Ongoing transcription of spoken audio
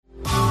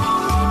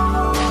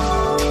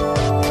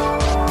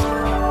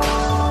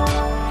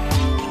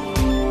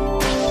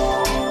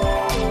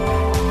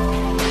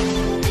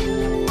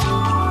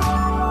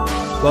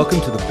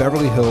Welcome to the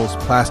Beverly Hills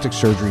Plastic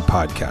Surgery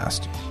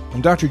Podcast. I'm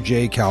Dr.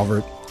 Jay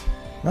Calvert,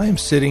 and I am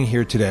sitting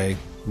here today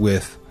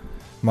with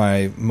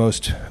my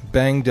most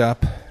banged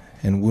up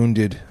and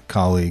wounded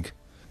colleague,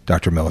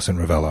 Dr. Millicent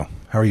Ravello.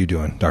 How are you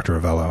doing, Dr.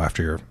 Ravello,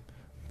 after your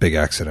big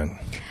accident?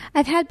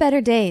 I've had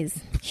better days.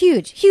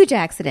 Huge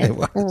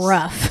accident.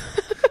 Rough.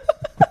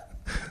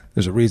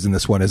 There's a reason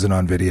this one isn't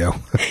on video.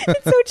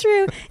 It's so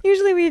true.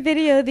 Usually we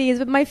video these,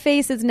 but my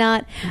face is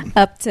not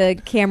up to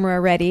camera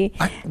ready.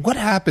 What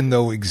happened,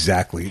 though,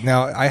 exactly?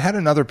 Now, I had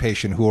another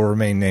patient who will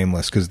remain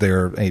nameless because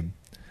they're a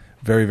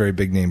very, very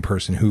big name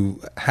person who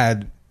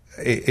had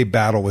a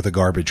battle with a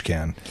garbage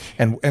can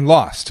and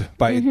lost.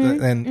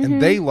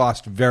 And they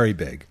lost very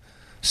big.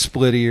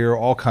 Split ear,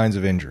 all kinds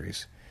of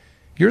injuries.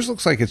 Yours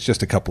looks like it's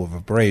just a couple of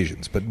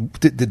abrasions. But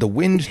did the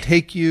wind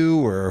take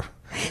you, or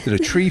did a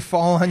tree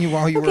fall on you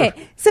while you were...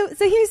 Okay, so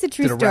here's the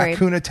true story. Did a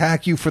raccoon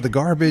attack you for the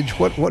garbage?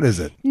 What is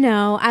it?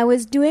 No, I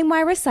was doing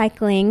my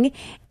recycling,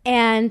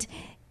 and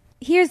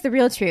here's the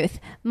real truth.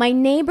 My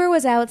neighbor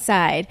was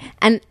outside,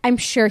 and I'm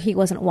sure he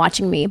wasn't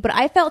watching me, but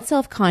I felt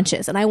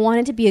self-conscious, and I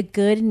wanted to be a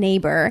good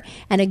neighbor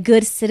and a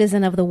good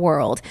citizen of the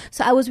world.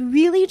 So I was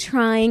really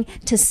trying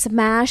to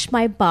smash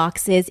my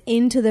boxes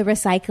into the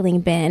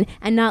recycling bin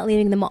and not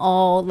leaving them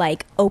all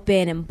like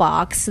open and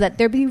boxed so that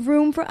there'd be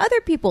room for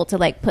other people to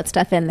like put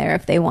stuff in there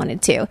if they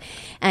wanted to.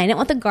 And I didn't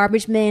want the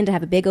garbage bin to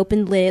have a big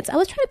open lid. So I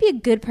was trying to be a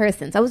good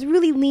person. So I was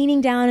really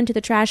leaning down into the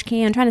trash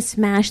can, trying to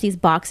smash these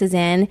boxes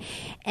in.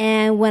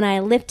 And when I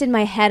lifted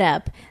my head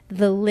up,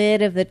 the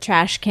lid of the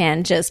trash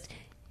can just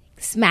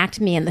smacked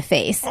me in the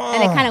face.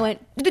 And it kind of went...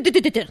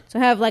 So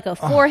I have like a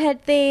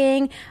forehead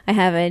thing. I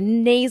have a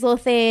nasal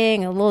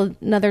thing,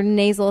 another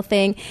nasal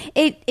thing.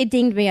 It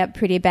dinged me up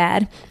pretty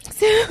bad.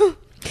 So...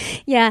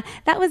 yeah,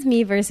 that was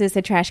me versus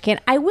the trash can.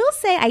 I will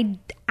say I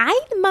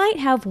might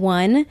have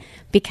won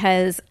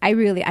because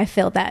I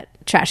filled that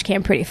trash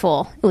can pretty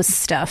full. It was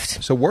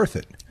stuffed. So worth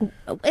it.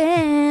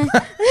 It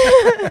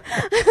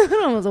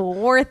was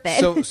worth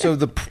it. So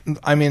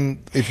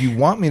if you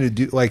want me to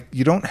do, like,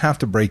 you don't have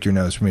to break your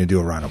nose for me to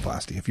do a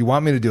rhinoplasty. If you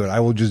want me to do it, I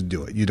will just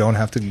do it. You don't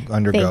have to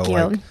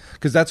undergo,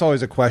 because that's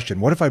always a question.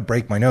 What if I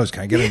break my nose?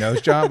 Can I get a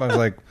nose job? I was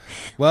like,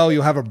 well,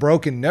 you'll have a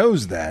broken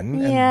nose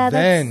then, and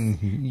then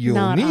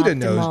you'll need a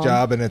nose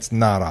job, and it's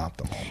not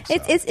optimal. So.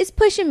 It's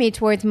pushing me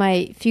towards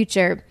my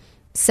future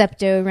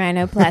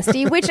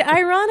septorhinoplasty, which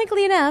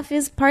ironically enough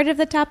is part of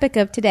the topic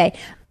of today.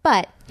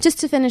 But just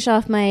to finish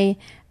off my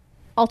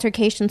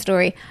altercation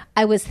story,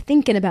 I was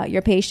thinking about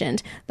your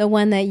patient, the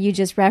one that you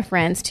just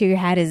referenced who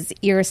had his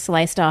ear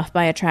sliced off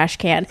by a trash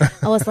can.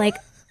 I was like,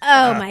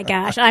 oh my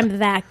gosh, I'm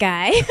that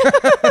guy.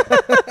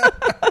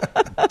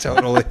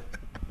 Totally.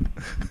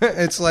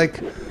 It's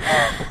like,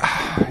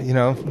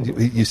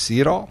 you see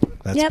it all.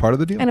 That's part of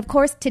the deal. And of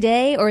course,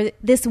 today or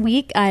this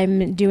week,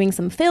 I'm doing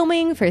some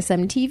filming for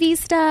some TV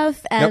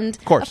stuff. And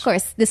of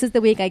course, this is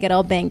the week I get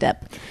all banged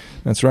up.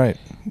 That's right.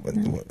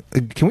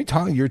 Can we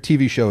talk? Your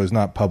TV show is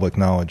not public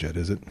knowledge yet,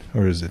 is it?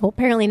 Or is it? Well,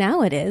 apparently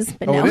now it is.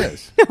 But no, it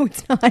is? No,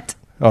 it's not.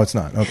 Oh, it's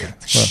not. Okay.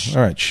 Well,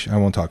 all right. I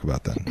won't talk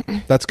about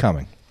that. That's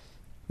coming.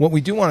 What we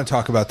do want to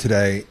talk about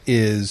today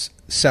is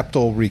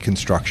septal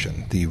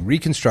reconstruction, the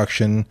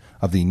reconstruction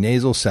of the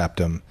nasal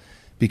septum,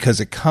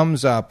 because it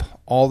comes up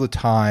all the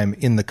time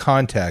in the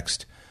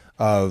context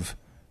of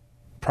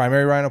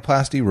primary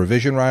rhinoplasty,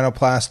 revision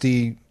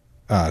rhinoplasty,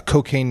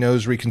 cocaine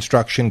nose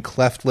reconstruction,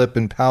 cleft lip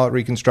and palate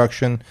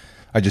reconstruction.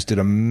 I just did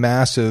a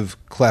massive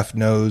cleft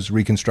nose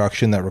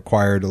reconstruction that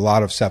required a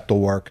lot of septal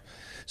work.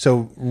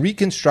 So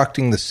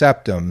reconstructing the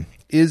septum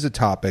is a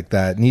topic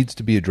that needs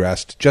to be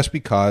addressed just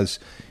because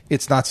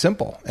it's not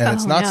simple. And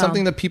it's not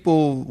something that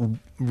people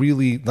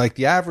really, like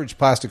the average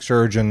plastic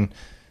surgeon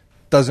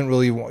doesn't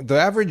really want, the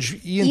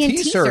average ENT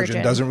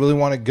surgeon doesn't really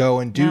want to go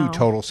and do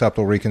total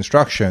septal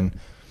reconstruction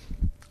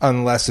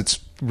unless it's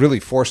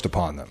really forced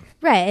upon them.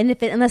 Right, and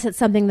unless it's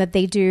something that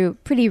they do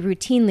pretty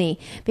routinely,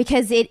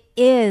 because it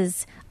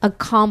is a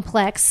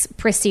complex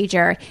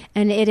procedure,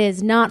 and it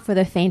is not for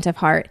the faint of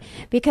heart.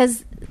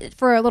 Because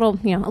for a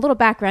little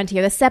background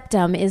here, the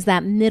septum is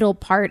that middle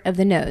part of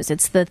the nose.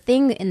 It's the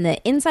thing in the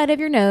inside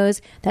of your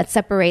nose that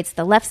separates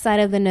the left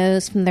side of the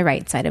nose from the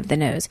right side of the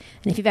nose.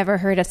 And if you've ever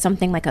heard of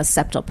something like a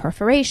septal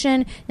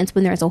perforation, it's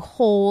when there's a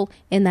hole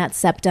in that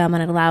septum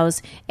and it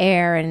allows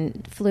air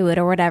and fluid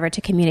or whatever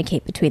to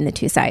communicate between the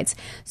two sides.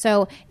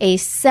 So a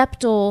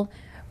septal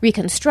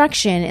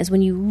reconstruction is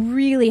when you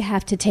really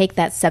have to take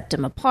that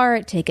septum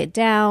apart, take it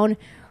down,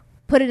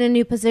 put it in a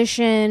new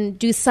position,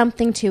 do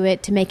something to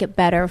it to make it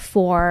better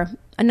for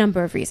a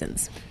number of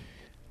reasons.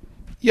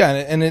 Yeah,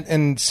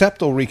 and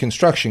septal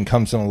reconstruction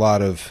comes in a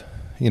lot of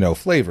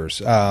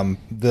flavors. Everybody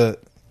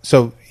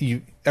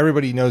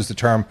knows the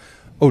term.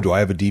 Oh, do I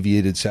have a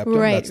deviated septum?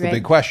 Right, That's the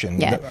big question.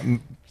 Yeah.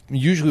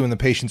 Usually when the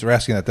patients are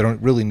asking that, they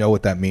don't really know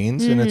what that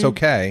means, and it's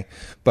okay,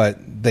 but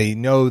they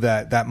know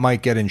that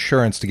might get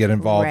insurance to get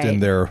involved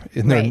in their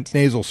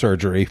nasal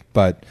surgery,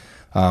 but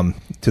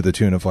to the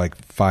tune of like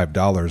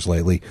 $5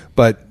 lately.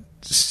 But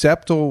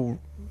septal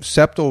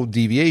septal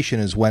deviation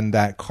is when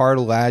that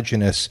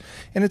cartilaginous,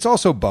 and it's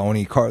also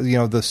bony,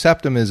 the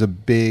septum is a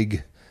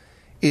big,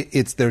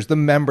 there's the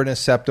membranous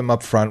septum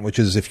up front, which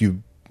is if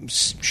you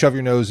shove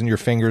your nose in your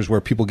fingers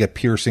where people get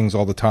piercings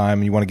all the time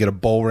and you want to get a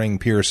bull ring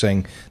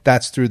piercing,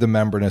 that's through the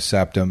membranous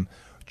septum.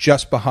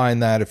 Just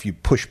behind that, if you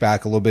push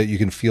back a little bit, you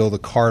can feel the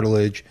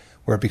cartilage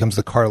where it becomes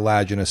the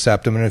cartilaginous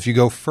septum. And if you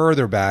go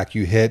further back,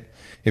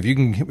 if you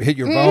can hit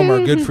your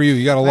vomer, good for you.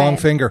 You got a long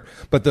finger.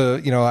 But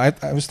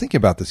I was thinking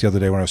about this the other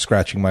day when I was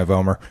scratching my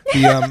vomer.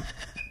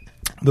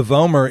 The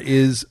vomer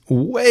is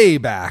way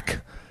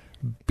back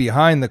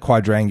behind the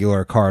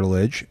quadrangular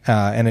cartilage,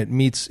 and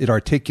it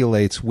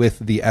articulates with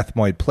the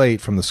ethmoid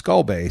plate from the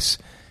skull base.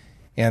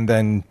 And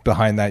then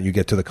behind that, you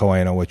get to the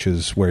choana, which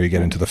is where you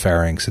get into the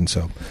pharynx. And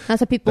so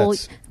that's what people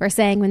were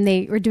saying when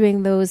they were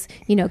doing those,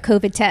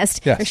 COVID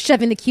tests. Yes. They're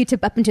shoving the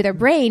Q-tip up into their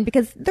brain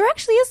because there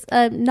actually is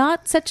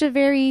not such a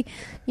very,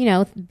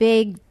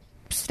 big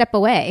step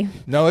away.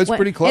 No, it's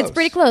pretty close. It's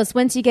pretty close.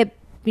 Once you get,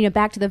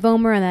 back to the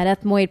vomer and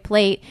that ethmoid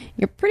plate,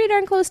 you're pretty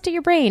darn close to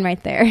your brain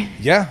right there.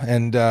 Yeah,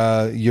 and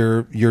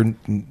your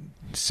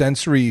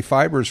sensory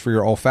fibers for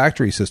your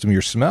olfactory system,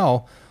 your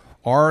smell,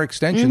 are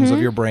extensions of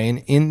your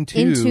brain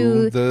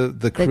into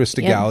the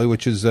crista galli,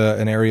 which is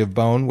an area of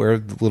bone where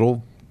the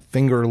little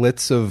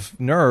fingerlets of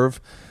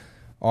nerve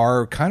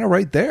are kind of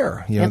right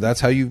there. That's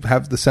how you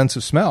have the sense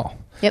of smell.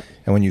 Yep.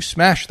 And when you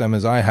smash them,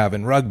 as I have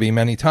in rugby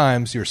many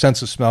times, your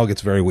sense of smell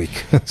gets very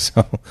weak.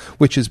 So,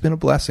 which has been a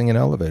blessing in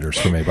elevators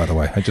for me, by the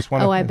way. I just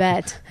want to. Oh, I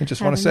bet. I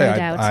just want to say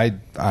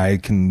I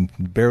can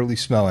barely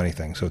smell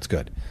anything, so it's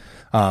good.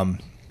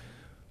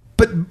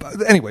 But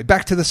anyway,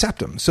 back to the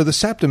septum. So the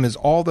septum is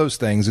all those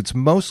things. It's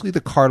mostly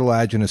the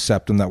cartilaginous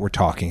septum that we're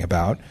talking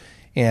about.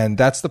 And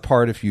that's the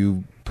part, if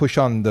you push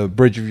on the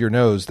bridge of your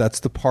nose, that's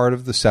the part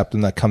of the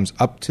septum that comes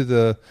up to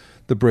the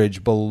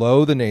bridge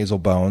below the nasal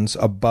bones,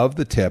 above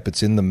the tip.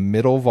 It's in the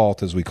middle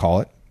vault, as we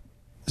call it.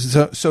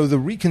 So the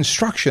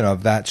reconstruction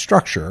of that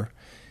structure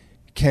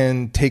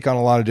can take on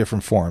a lot of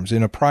different forms.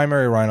 In a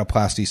primary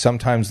rhinoplasty,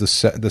 sometimes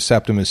the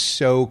septum is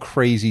so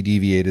crazy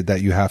deviated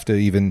that you have to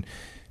even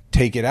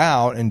take it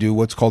out and do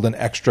what's called an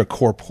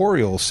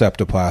extracorporeal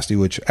septoplasty,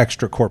 which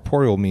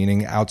extracorporeal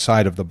meaning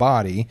outside of the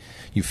body.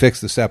 You fix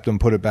the septum,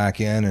 put it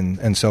back in,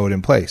 and sew it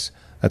in place.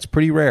 That's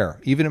pretty rare.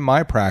 Even in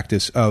my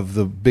practice of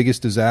the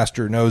biggest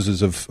disaster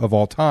noses of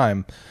all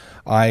time,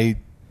 I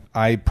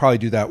probably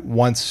do that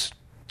once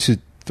to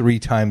 3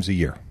 times a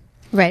year.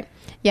 Right.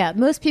 Yeah.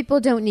 Most people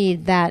don't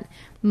need that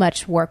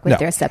much work with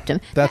their septum.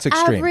 That's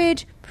extreme.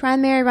 Average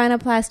primary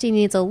rhinoplasty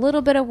needs a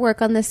little bit of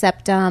work on the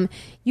septum.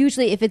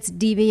 Usually if it's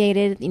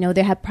deviated,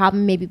 they have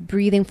problem maybe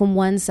breathing from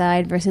one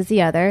side versus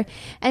the other.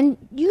 And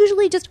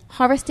usually just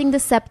harvesting the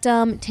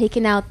septum,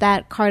 taking out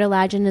that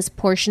cartilaginous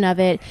portion of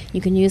it. You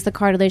can use the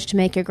cartilage to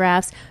make your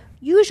grafts.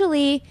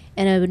 Usually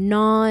in a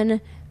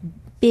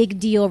non-big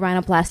deal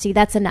rhinoplasty,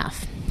 that's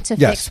enough to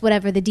fix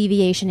whatever the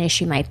deviation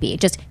issue might be.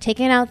 Just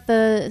taking out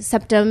the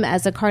septum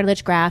as a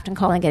cartilage graft and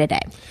calling it a day.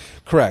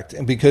 Correct.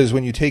 And because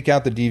when you take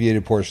out the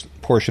deviated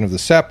portion of the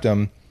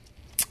septum,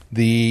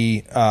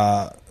 the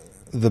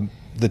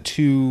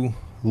 2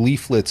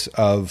 leaflets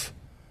of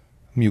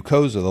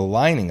mucosa, the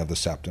lining of the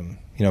septum,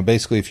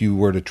 basically if you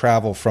were to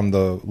travel from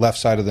the left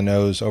side of the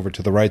nose over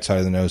to the right side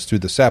of the nose through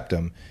the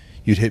septum,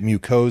 you'd hit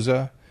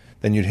mucosa,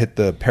 then you'd hit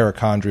the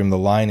perichondrium, the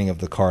lining of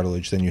the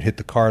cartilage, then you'd hit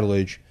the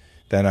cartilage,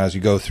 then as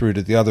you go through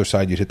to the other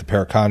side, you'd hit the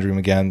perichondrium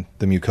again,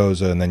 the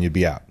mucosa, and then you'd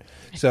be out.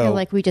 I feel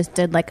like we just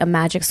did like a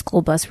magic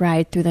school bus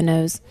ride through the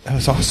nose. That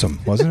was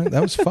awesome, wasn't it?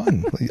 That was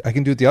fun. I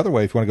can do it the other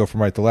way if you want to go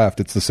from right to left.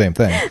 It's the same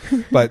thing.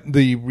 But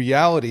the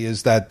reality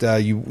is that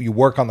you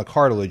work on the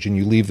cartilage and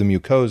you leave the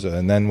mucosa,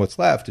 and then what's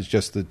left is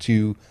just the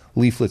 2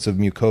 leaflets of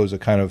mucosa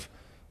kind of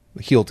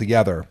heal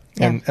together,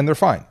 and they're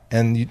fine.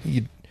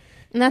 And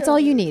and that's all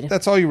you need.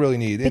 That's all you really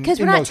need. Because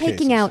we're not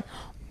taking out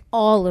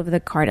all of the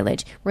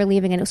cartilage. We're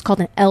leaving it. It's called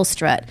an L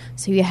strut.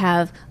 So you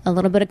have a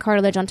little bit of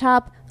cartilage on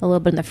top, a little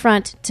bit in the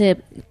front to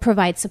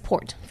provide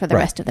support for the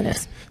rest of the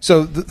nose.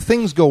 So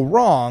things go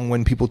wrong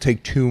when people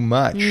take too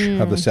much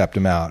of the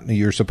septum out.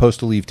 You're supposed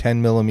to leave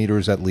 10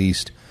 millimeters at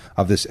least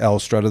of this L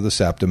strut of the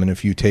septum. And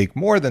if you take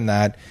more than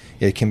that,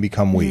 it can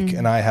become weak.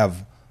 And I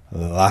have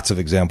lots of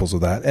examples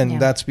of that.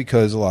 And that's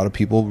because a lot of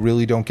people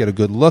really don't get a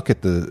good look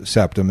at the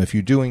septum. If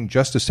you're doing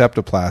just a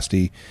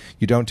septoplasty,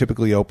 you don't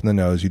typically open the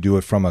nose. You do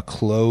it from a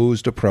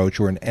closed approach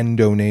or an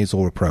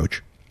endonasal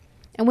approach.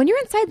 And when you're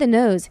inside the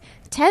nose,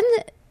 10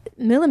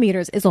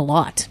 millimeters is a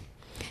lot.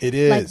 It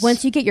is. Like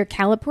once you get your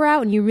caliper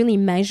out and you really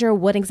measure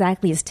what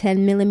exactly is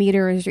 10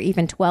 millimeters or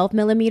even 12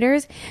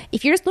 millimeters,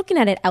 if you're just looking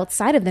at it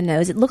outside of the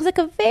nose, it looks like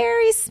a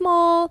very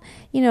small,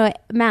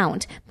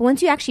 amount. But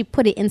once you actually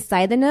put it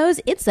inside the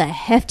nose, it's a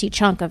hefty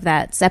chunk of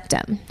that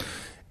septum.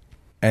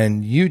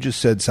 And you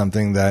just said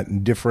something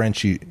that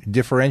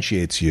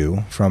differentiates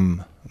you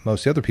from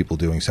most other people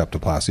doing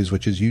septoplasties,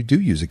 which is you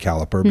do use a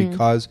caliper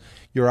because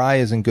your eye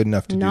isn't good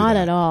enough to do that. Not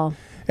at all.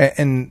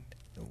 And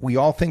we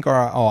all think,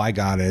 I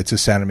got it. It's a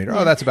centimeter.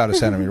 Oh, that's about a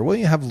centimeter. Well,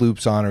 you have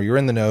loops on, or you're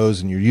in the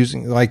nose and you're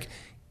using,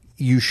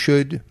 you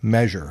should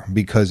measure,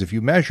 because if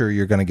you measure,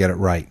 you're going to get it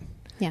right.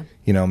 Yeah.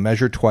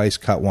 Measure twice,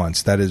 cut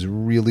once. That is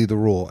really the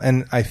rule.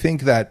 And I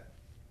think that,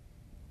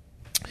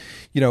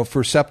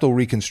 for septal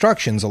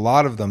reconstructions, a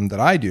lot of them that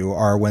I do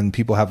are when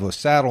people have a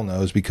saddle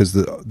nose because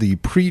the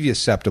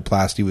previous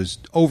septoplasty was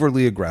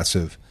overly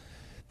aggressive.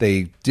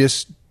 They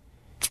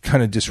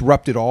kind of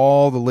disrupted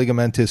all the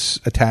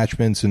ligamentous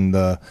attachments and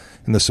the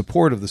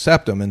support of the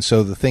septum, and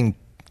so the thing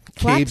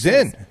caves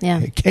in. Yeah,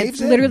 it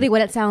caves in. Literally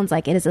what it sounds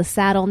like. It is a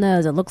saddle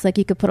nose. It looks like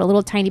you could put a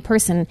little tiny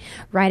person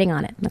riding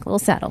on it, like a little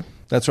saddle.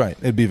 That's right.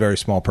 It'd be a very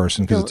small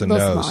person because it's a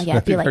nose. Small, yeah.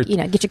 It'd be like,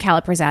 get your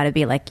calipers out. It'd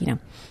be like, in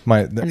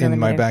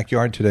my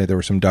backyard today, there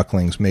were some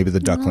ducklings. Maybe the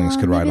ducklings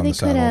could ride on the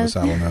saddle of the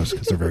saddle nose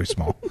because they're very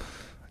small.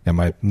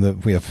 Yeah,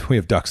 we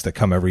have ducks that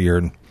come every year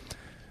and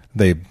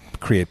they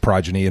create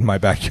progeny in my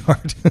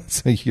backyard.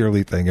 It's a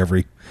yearly thing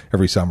every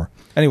summer.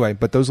 Anyway,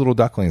 but those little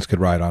ducklings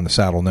could ride on the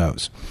saddle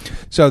nose.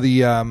 So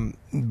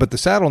but the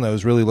saddle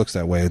nose really looks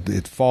that way.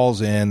 It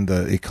falls in,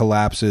 it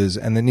collapses,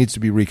 and it needs to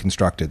be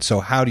reconstructed.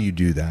 So how do you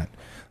do that?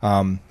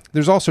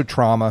 There's also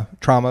trauma.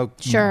 Trauma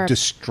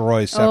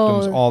destroys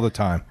septums all the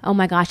time. Oh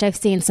my gosh, I've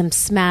seen some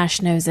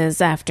smashed noses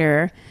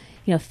after,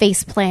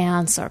 face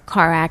plants or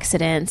car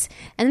accidents,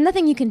 and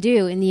nothing you can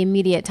do in the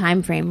immediate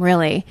time frame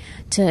really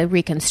to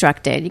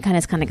reconstruct it. You kind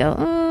of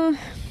go,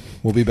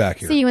 we'll be back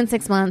here. See you in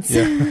 6 months.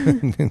 Yeah.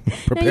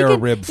 Prepare a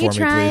rib for me,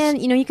 please.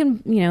 And, you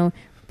can,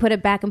 put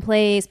it back in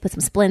place, put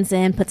some splints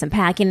in, put some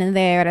packing in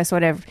there to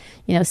sort of,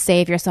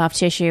 save your soft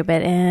tissue.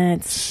 But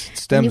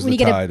when you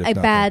get a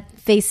bad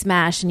face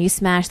smash and you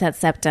smash that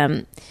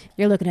septum,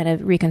 you're looking at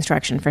a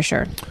reconstruction for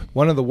sure.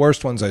 One of the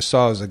worst ones I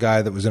saw was a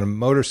guy that was in a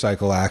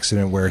motorcycle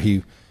accident where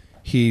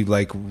he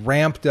like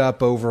ramped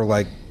up over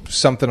like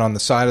something on the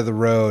side of the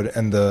road,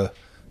 and the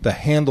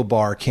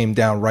handlebar came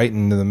down right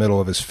into the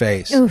middle of his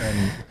face. Oof.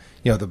 And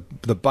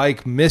the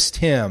bike missed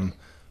him,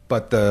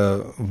 but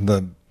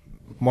the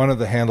one of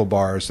the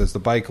handlebars, as the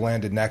bike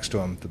landed next to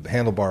him, the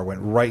handlebar went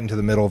right into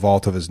the middle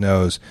vault of his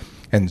nose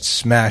and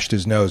smashed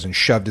his nose and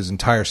shoved his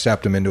entire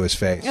septum into his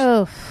face.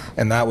 Oh.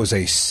 And that was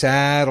a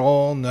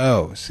saddle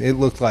nose. It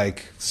looked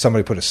like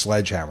somebody put a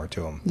sledgehammer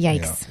to him.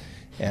 Yikes.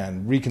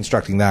 And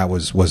reconstructing that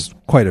was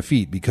quite a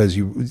feat, because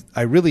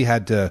I really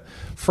had to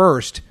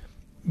first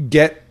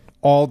get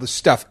all the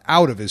stuff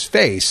out of his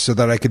face so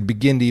that I could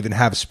begin to even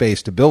have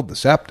space to build the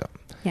septum.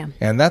 Yeah.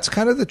 And that's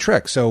kind of the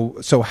trick.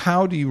 So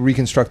how do you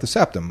reconstruct the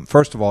septum?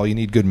 First of all, you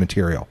need good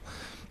material.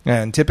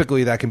 And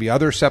typically that can be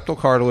other septal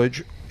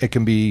cartilage. It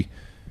can be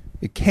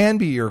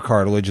ear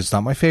cartilage. It's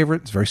not my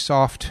favorite. It's very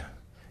soft.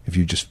 If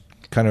you just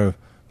kind of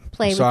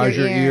massage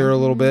your ear a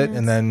little bit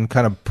and then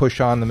kind of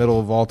push on the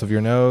middle vault of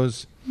your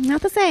nose.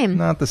 Not the same.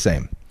 Not the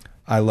same.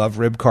 I love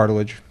rib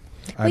cartilage.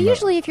 Well,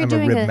 usually if you're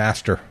doing a rib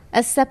master.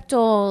 A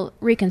septal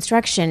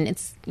reconstruction,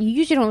 you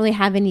usually don't really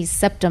have any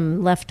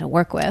septum left to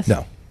work with.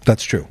 No.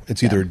 That's true.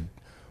 It's either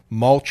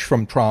mulch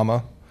from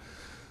trauma,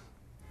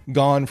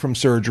 gone from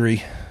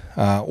surgery,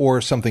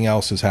 or something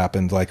else has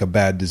happened, like a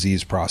bad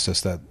disease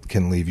process that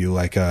can leave you,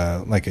 like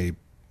a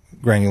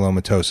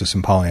granulomatosis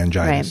and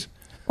polyangiitis. Right.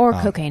 Or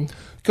cocaine.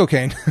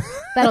 Cocaine.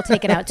 That'll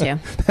take it out too.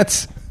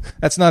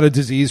 That's not a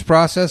disease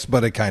process,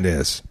 but it kind of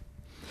is.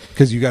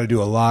 Because you got to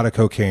do a lot of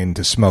cocaine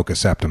to smoke a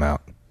septum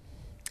out.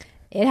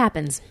 It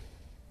happens.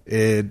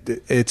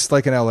 It's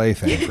like an LA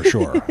thing for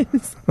sure.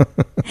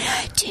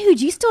 Dude,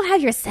 you still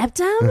have your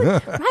septum? Right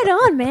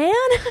on, man.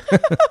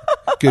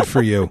 Good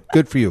for you.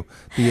 Good for you.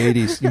 The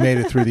 80s. You made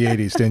it through the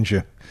 80s, didn't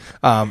you?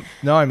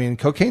 No, I mean,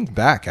 cocaine's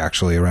back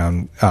actually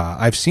around.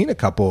 I've seen a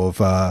couple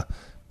of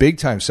big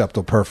time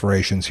septal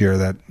perforations here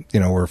that,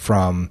 were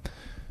from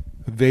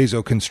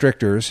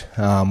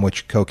vasoconstrictors,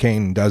 which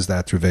cocaine does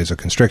that through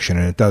vasoconstriction,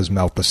 and it does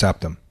melt the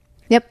septum.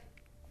 Yep.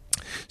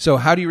 So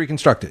how do you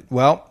reconstruct it?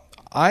 Well,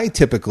 I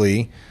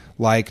typically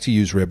like to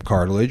use rib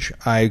cartilage.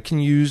 I can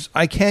use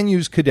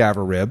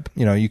cadaver rib.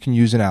 You can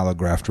use an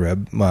allograft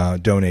rib,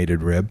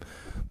 donated rib,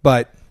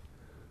 but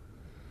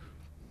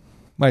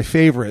my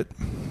favorite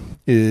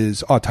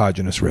is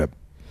autogenous rib.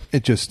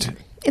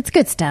 It's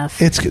good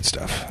stuff. It's good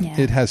stuff. Yeah.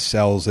 It has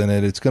cells in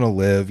it. It's going to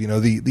live.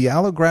 The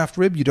allograft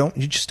rib, you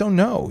just don't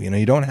know.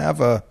 You don't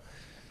have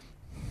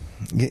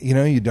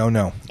you don't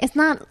know. It's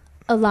not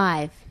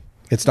alive.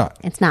 It's not.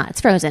 It's not.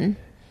 It's frozen.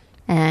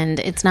 And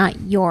it's not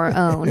your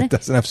own. It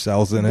doesn't have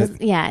cells in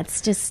it. Yeah, it's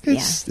just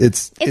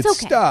it's okay.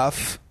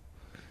 Stuff.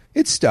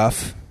 It's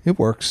stuff. It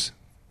works,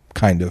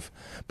 kind of,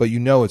 but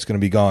it's going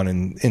to be gone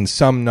in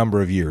some number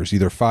of years,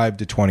 either 5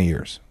 to 20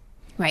 years.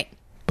 Right.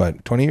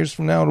 But 20 years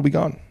from now, it'll be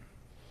gone.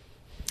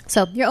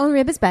 So your own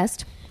rib is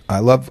best. I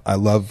love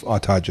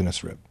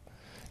autogenous rib,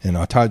 and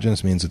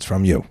autogenous means it's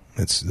from you.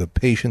 It's the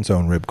patient's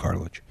own rib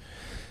cartilage.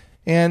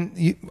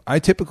 And I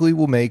typically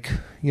will make,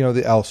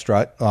 the L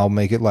strut. I'll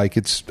make it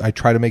I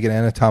try to make it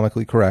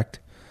anatomically correct.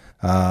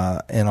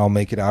 And I'll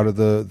make it out of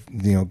the,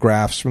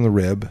 grafts from the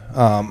rib.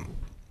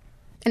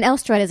 An L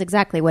strut is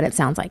exactly what it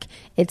sounds like.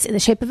 It's in the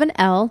shape of an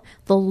L.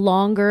 The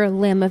longer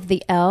limb of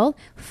the L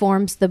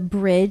forms the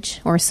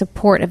bridge or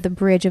support of the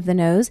bridge of the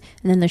nose,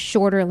 and then the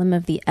shorter limb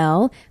of the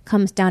L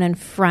comes down in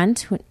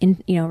front,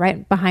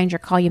 right behind your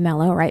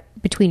columella, right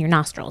between your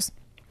nostrils.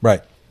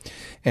 Right.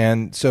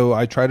 And so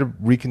I try to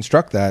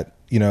reconstruct that,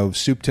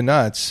 soup to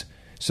nuts,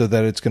 so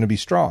that it's going to be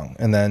strong.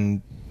 And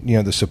then,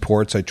 the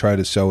supports, I try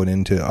to sew it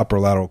into upper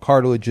lateral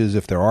cartilages.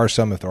 If there are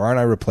some, if there aren't,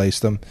 I replace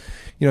them.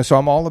 So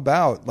I'm all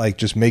about like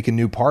just making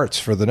new parts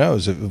for the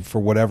nose for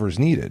whatever's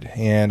needed.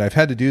 And I've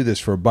had to do this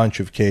for a bunch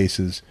of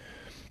cases.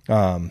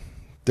 I'm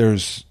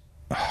just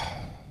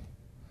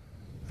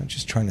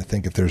trying to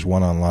think if there's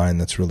one online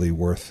that's really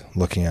worth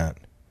looking at.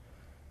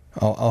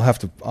 I'll have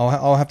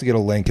to get a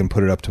link and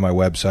put it up to my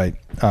website.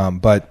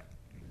 But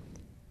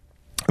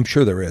I'm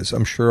sure there is.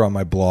 I'm sure on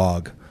my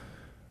blog,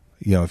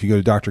 if you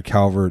go to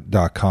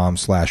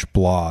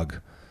drcalvert.com/blog,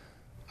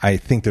 I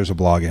think there's a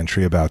blog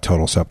entry about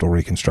total septal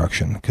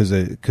reconstruction because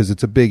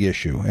it's a big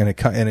issue, and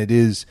it's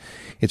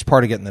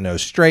part of getting the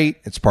nose straight.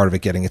 It's part of it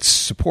getting it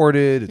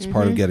supported. It's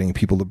part of getting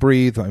people to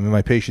breathe. I mean,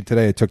 my patient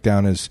today, I took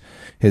down his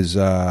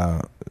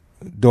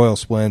doyle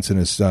splints and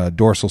his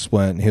dorsal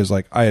splint, and he was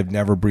like, I have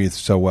never breathed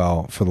so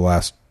well for the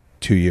last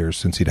 2 years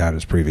since he'd had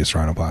his previous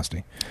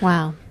rhinoplasty.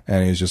 Wow.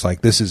 And he was just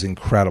like, this is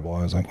incredible.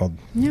 I was like, well,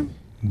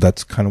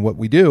 that's kind of what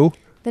we do.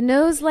 The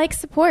nose likes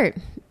support.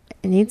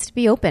 It needs to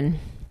be open.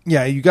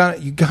 Yeah, you got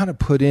to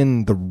put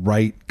in the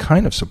right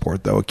kind of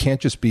support, though. It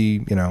can't just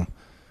be,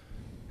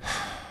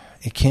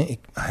 it can't.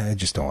 I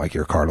just don't like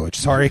your cartilage.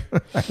 Sorry.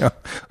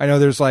 I know.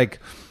 There's like,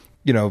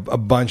 a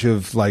bunch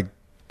of like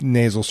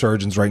nasal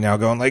surgeons right now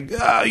going like,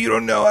 you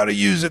don't know how to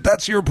use it.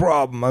 That's your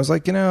problem. I was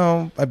like,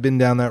 I've been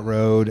down that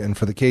road, and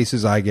for the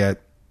cases I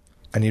get,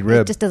 I need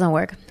rib. It just doesn't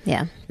work.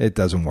 Yeah, it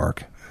doesn't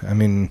work. I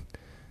mean,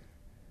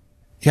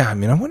 I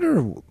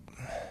wonder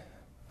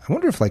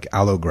if like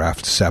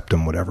allograft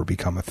septum would ever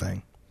become a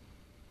thing.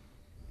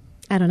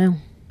 I don't know.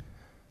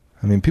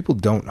 I mean, people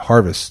don't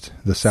harvest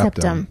the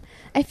septum.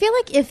 I feel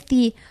like if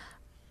the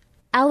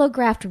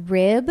allograft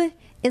rib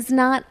is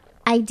not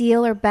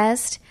ideal or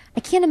best,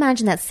 I can't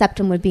imagine that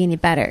septum would be any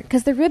better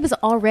because the rib is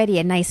already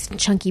a nice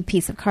chunky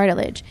piece of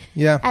cartilage.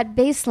 Yeah. At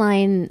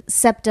baseline,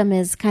 septum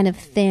is kind of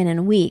thin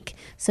and weak.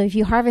 So if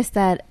you harvest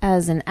that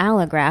as an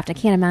allograft, I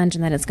can't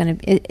imagine that it's going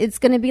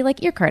to be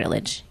like ear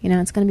cartilage.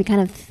 It's going to be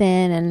kind of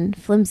thin and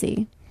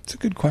flimsy. It's a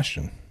good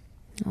question.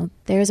 Well,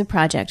 there's a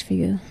project for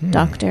you,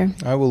 doctor.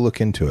 I will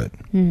look into it.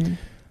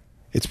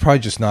 It's probably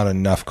just not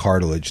enough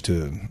cartilage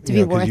to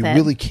be worth it. You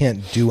really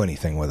can't do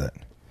anything with it.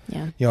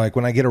 Yeah. Like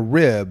when I get a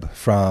rib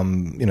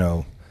from,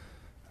 and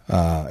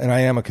I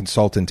am a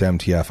consultant to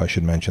MTF, I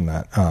should mention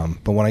that.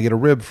 But when I get a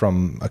rib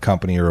from a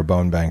company or a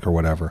bone bank or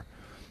whatever,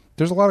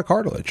 there's a lot of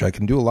cartilage. I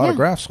can do a lot of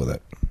grafts with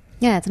it.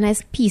 Yeah, it's a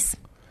nice piece.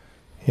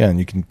 Yeah, and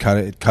you can cut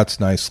it. It cuts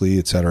nicely,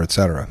 et cetera, et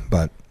cetera.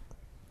 But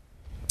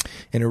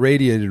an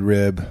irradiated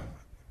rib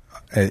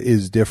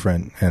is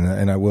different,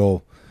 and I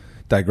will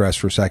digress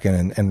for a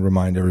second and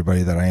remind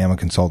everybody that I am a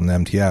consultant to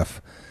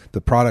MTF.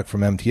 The product from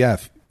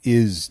MTF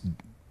is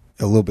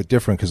a little bit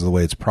different because of the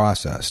way it's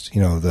processed.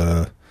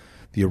 The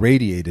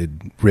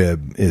irradiated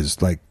rib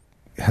is like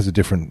has a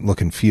different look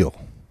and feel.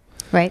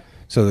 Right.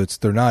 So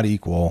they're not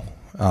equal.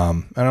 I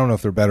don't know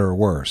if they're better or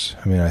worse.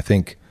 I mean, I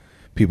think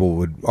people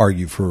would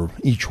argue for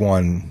each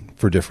one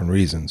for different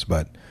reasons.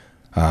 But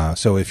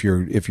so if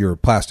you're a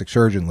plastic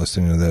surgeon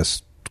listening to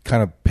this,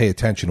 kind of pay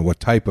attention to what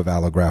type of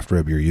allograft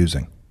rib you're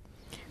using.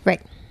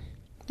 Right.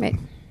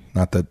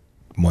 Not that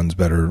one's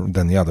better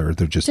than the other.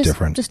 They're just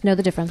different. Just know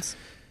the difference.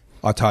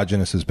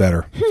 Autogenous is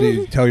better. So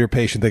you tell your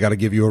patient they got to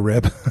give you a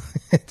rib.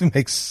 It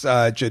makes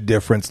such a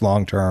difference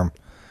long term.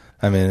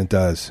 I mean, it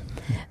does.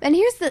 And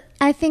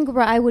I think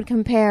where I would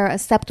compare a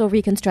septal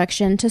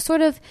reconstruction to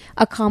sort of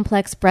a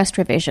complex breast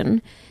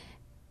revision.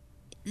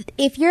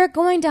 If you're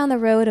going down the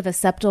road of a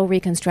septal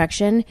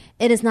reconstruction,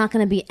 it is not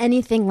going to be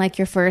anything like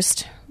your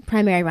first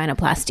primary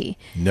rhinoplasty.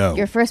 No.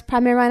 Your first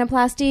primary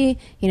rhinoplasty,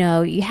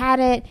 you had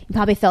it, you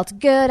probably felt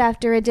good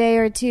after a day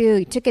or two,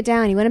 you took it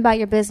down, you went about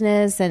your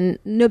business, and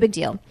no big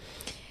deal.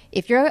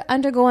 If you're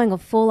undergoing a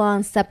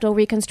full-on septal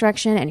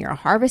reconstruction and you're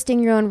harvesting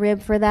your own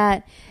rib for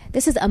that,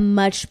 this is a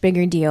much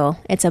bigger deal.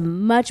 It's a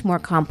much more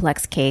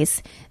complex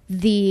case.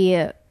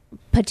 The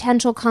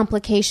potential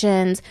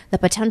complications, the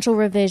potential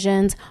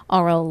revisions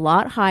are a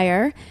lot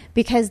higher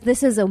because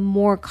this is a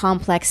more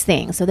complex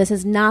thing. So this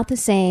is not the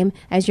same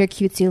as your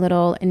cutesy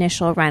little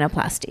initial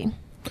rhinoplasty.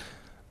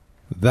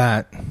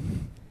 That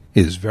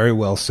is very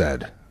well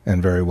said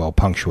and very well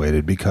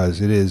punctuated because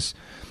it's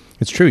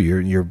true.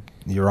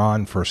 You're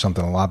on for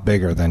something a lot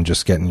bigger than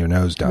just getting your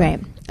nose done. Right.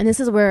 And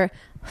this is where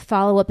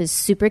follow-up is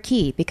super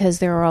key because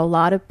there are a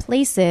lot of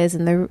places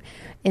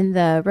in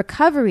the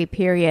recovery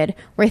period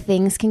where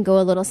things can go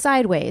a little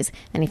sideways.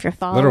 And if you're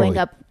following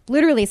up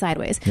literally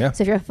sideways. Yeah.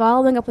 So if you're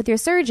following up with your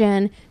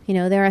surgeon,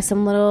 there are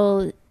some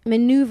little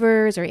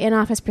maneuvers or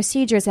in-office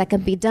procedures that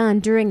can be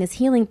done during this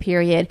healing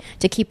period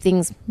to keep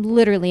things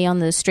literally on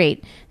the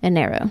straight and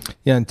narrow.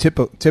 Yeah, and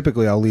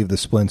typically I'll leave the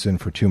splints in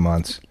for 2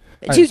 months.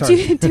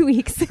 2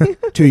 weeks.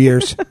 2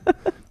 years.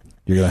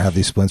 You're going to have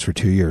these splints for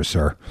 2 years,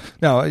 sir.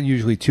 No,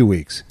 usually 2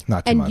 weeks,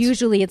 not 2 months. And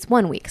usually it's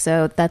 1 week,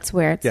 so that's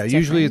where it's different.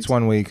 Usually it's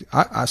 1 week.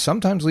 I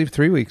sometimes leave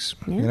 3 weeks.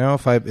 Yeah. You know,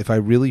 if I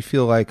really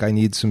feel like I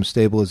need some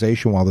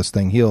stabilization while this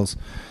thing heals,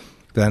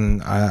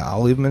 then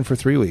I'll leave them in for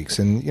 3 weeks.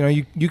 And, you know,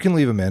 you can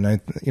leave them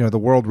in. The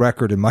world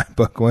record in my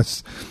book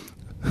was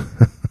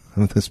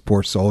this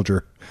poor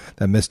soldier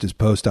that missed his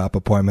post-op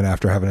appointment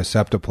after having a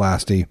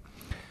septoplasty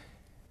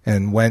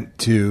and went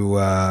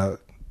to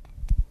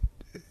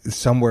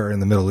somewhere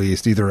in the Middle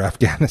East, either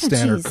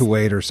Afghanistan or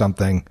Kuwait or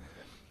something,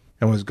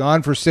 and was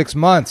gone for 6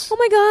 months. Oh,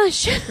 my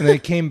gosh. And then he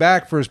came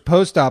back for his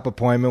post-op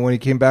appointment when he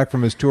came back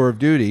from his tour of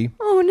duty.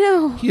 Oh,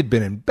 no. He had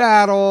been in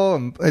battle,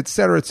 and et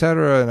cetera, et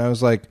cetera. And I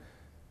was like,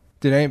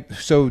 did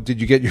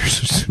you get your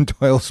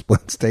Doyle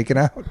splints taken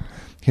out?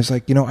 He was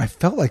like, I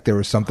felt like there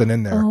was something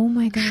in there. Oh,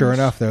 my gosh. Sure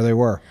enough, there they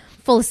were.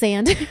 Full of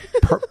sand.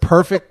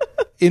 Perfect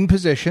in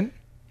position.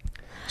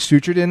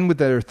 Sutured in with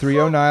their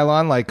 3/0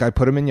 nylon like I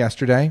put them in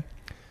yesterday.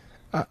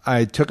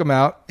 I took him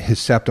out. His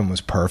septum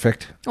was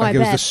perfect. Oh, it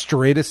was the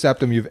straightest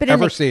septum you've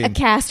ever seen. A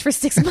cast for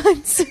 6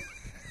 months.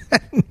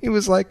 He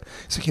was like,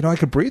 I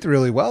could breathe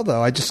really well,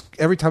 though.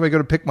 Every time I go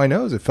to pick my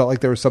nose, it felt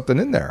like there was something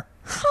in there.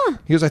 Huh.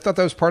 He goes, I thought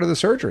that was part of the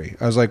surgery.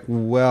 I was like,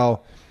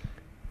 well,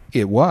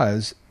 it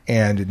was,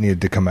 and it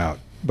needed to come out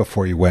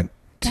before you went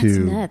to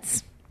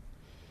nuts.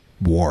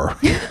 War.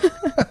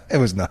 It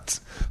was nuts.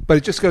 But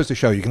it just goes to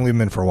show you can leave him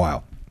in for a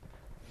while.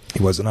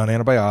 He wasn't on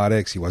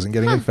antibiotics. He wasn't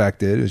getting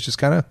infected. It was just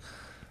kind of,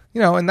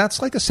 and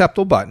that's like a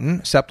septal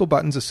button. Septal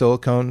button's a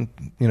silicone,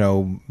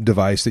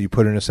 device that you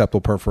put in a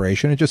septal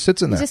perforation. It just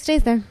sits in there. It just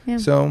stays there. Yeah.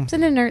 So it's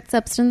an inert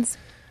substance.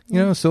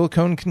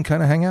 Silicone can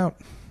kind of hang out.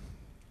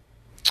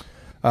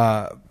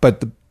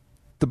 But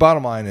the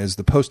bottom line is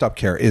the post-op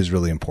care is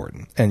really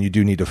important. And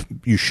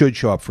you should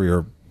show up for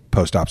your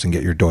post-ops and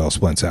get your Doyle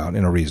splints out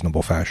in a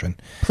reasonable fashion.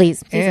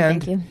 Please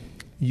and thank you.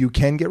 You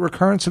can get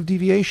recurrence of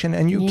deviation,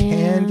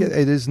 and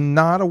it is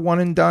not a one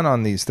and done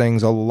on these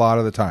things a lot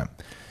of the time.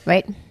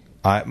 Right.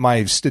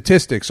 My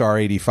statistics are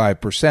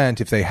 85%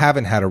 if they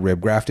haven't had a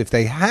rib graft. If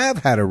they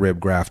have had a rib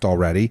graft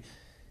already,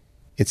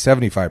 it's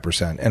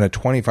 75% and a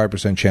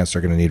 25% chance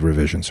they're going to need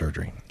revision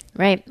surgery.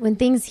 Right. When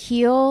things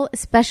heal,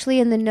 especially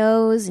in the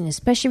nose and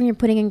especially when you're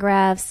putting in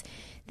grafts,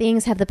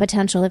 things have the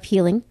potential of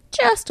healing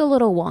just a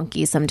little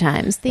wonky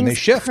sometimes. Things and they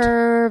shift.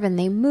 Curve and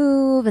they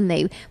move and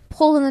they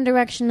pull in the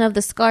direction of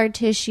the scarred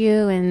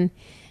tissue, and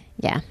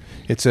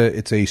it's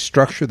a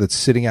structure that's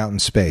sitting out in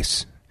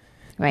space.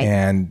 Right.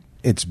 And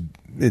it's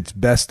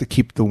best to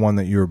keep the one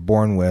that you're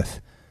born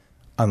with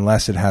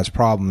unless it has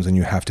problems and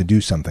you have to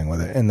do something with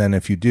it. And then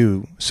if you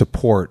do,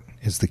 support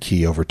is the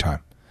key over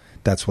time.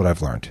 That's what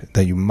I've learned,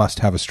 that you must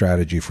have a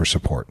strategy for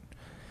support.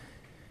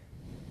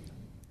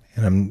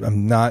 And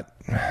I'm not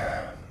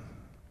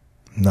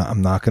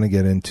going to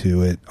get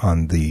into it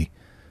on the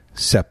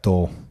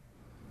septal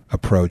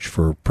approach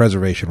for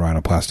preservation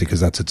rhinoplasty because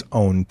that's its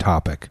own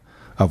topic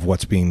of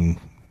what's being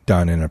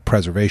done in a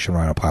preservation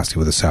rhinoplasty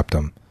with a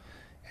septum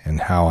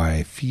and how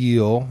I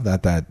feel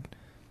that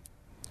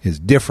is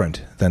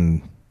different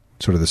than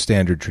sort of the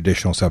standard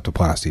traditional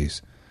septoplasties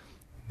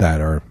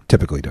that are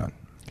typically done.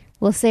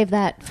 We'll save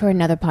that for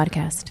another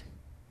podcast.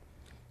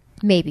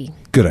 Maybe.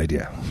 Good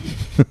idea.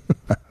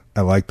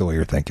 I like the way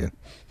you're thinking.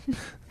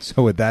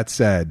 So with that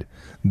said,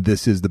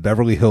 this is the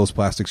Beverly Hills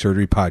Plastic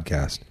Surgery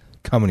Podcast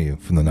coming to you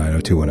from the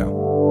 90210.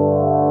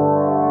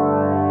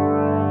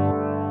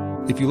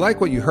 If you like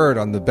what you heard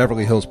on the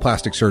Beverly Hills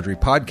Plastic Surgery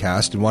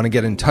Podcast and want to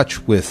get in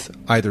touch with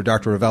either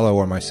Dr. Ravello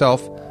or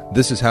myself,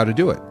 this is how to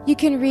do it. You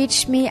can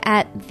reach me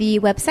at the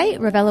website,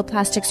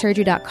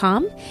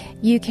 ravelloplasticsurgery.com.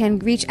 You can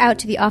reach out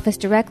to the office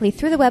directly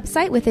through the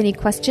website with any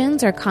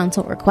questions or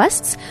consult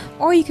requests,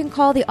 or you can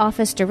call the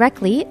office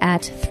directly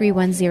at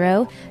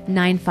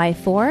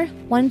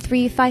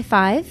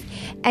 310-954-1355,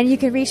 and you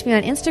can reach me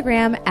on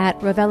Instagram at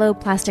Ravello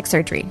Plastic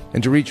Surgery.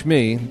 And to reach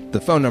me,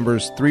 the phone number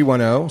is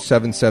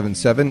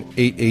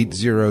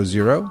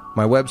 310-777-8800.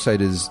 My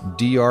website is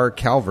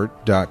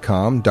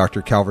drcalvert.com,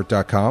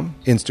 drcalvert.com,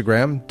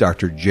 Instagram,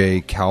 Dr. J.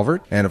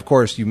 Calvert. And of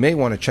course, you may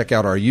want to check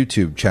out our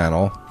YouTube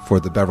channel for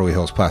the Beverly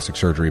Hills Plastic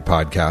Surgery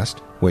Podcast,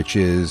 which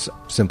is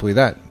simply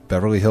that,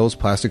 Beverly Hills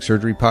Plastic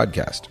Surgery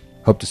Podcast.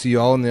 Hope to see you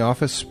all in the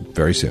office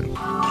very soon.